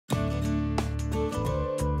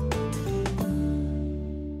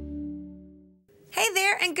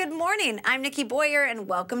and good morning. I'm Nikki Boyer, and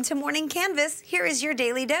welcome to Morning Canvas. Here is your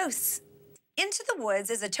daily dose. Into the Woods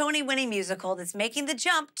is a Tony-winning musical that's making the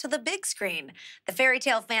jump to the big screen. The fairy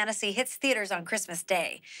tale fantasy hits theaters on Christmas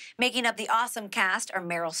Day. Making up the awesome cast are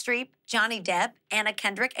Meryl Streep, Johnny Depp, Anna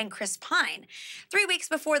Kendrick, and Chris Pine. 3 weeks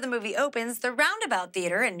before the movie opens, the Roundabout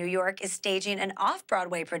Theater in New York is staging an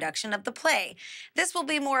off-Broadway production of the play. This will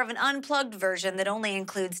be more of an unplugged version that only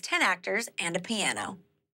includes 10 actors and a piano.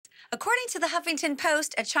 According to the Huffington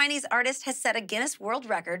Post, a Chinese artist has set a Guinness World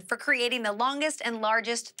Record for creating the longest and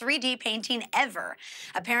largest 3D painting ever.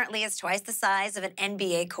 Apparently, it's twice the size of an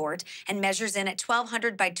NBA court and measures in at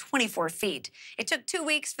 1,200 by 24 feet. It took 2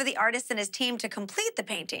 weeks for the artist and his team to complete the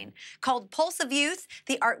painting. Called Pulse of Youth,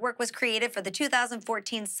 the artwork was created for the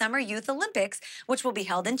 2014 Summer Youth Olympics, which will be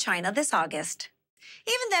held in China this August.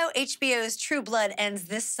 Even though HBO's True Blood ends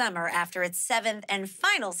this summer after its 7th and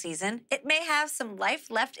final season, it may have some life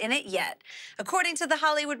left in it yet. According to The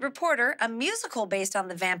Hollywood Reporter, a musical based on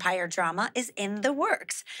the vampire drama is in the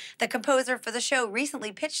works. The composer for the show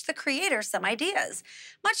recently pitched the creator some ideas.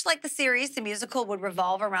 Much like the series, the musical would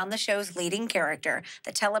revolve around the show's leading character,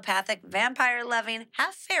 the telepathic, vampire-loving,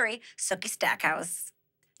 half-fairy Sookie Stackhouse.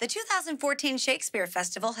 The 2014 Shakespeare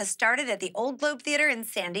Festival has started at the Old Globe Theater in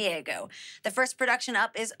San Diego. The first production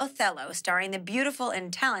up is Othello, starring the beautiful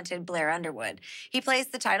and talented Blair Underwood. He plays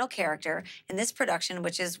the title character in this production,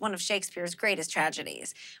 which is one of Shakespeare's greatest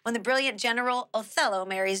tragedies. When the brilliant general Othello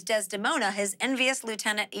marries Desdemona, his envious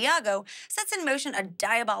lieutenant Iago sets in motion a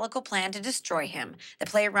diabolical plan to destroy him. The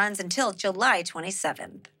play runs until July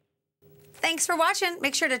 27th. Thanks for watching.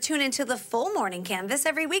 Make sure to tune into the full Morning Canvas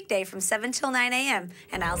every weekday from 7 till 9 a.m.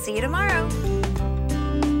 And I'll see you tomorrow.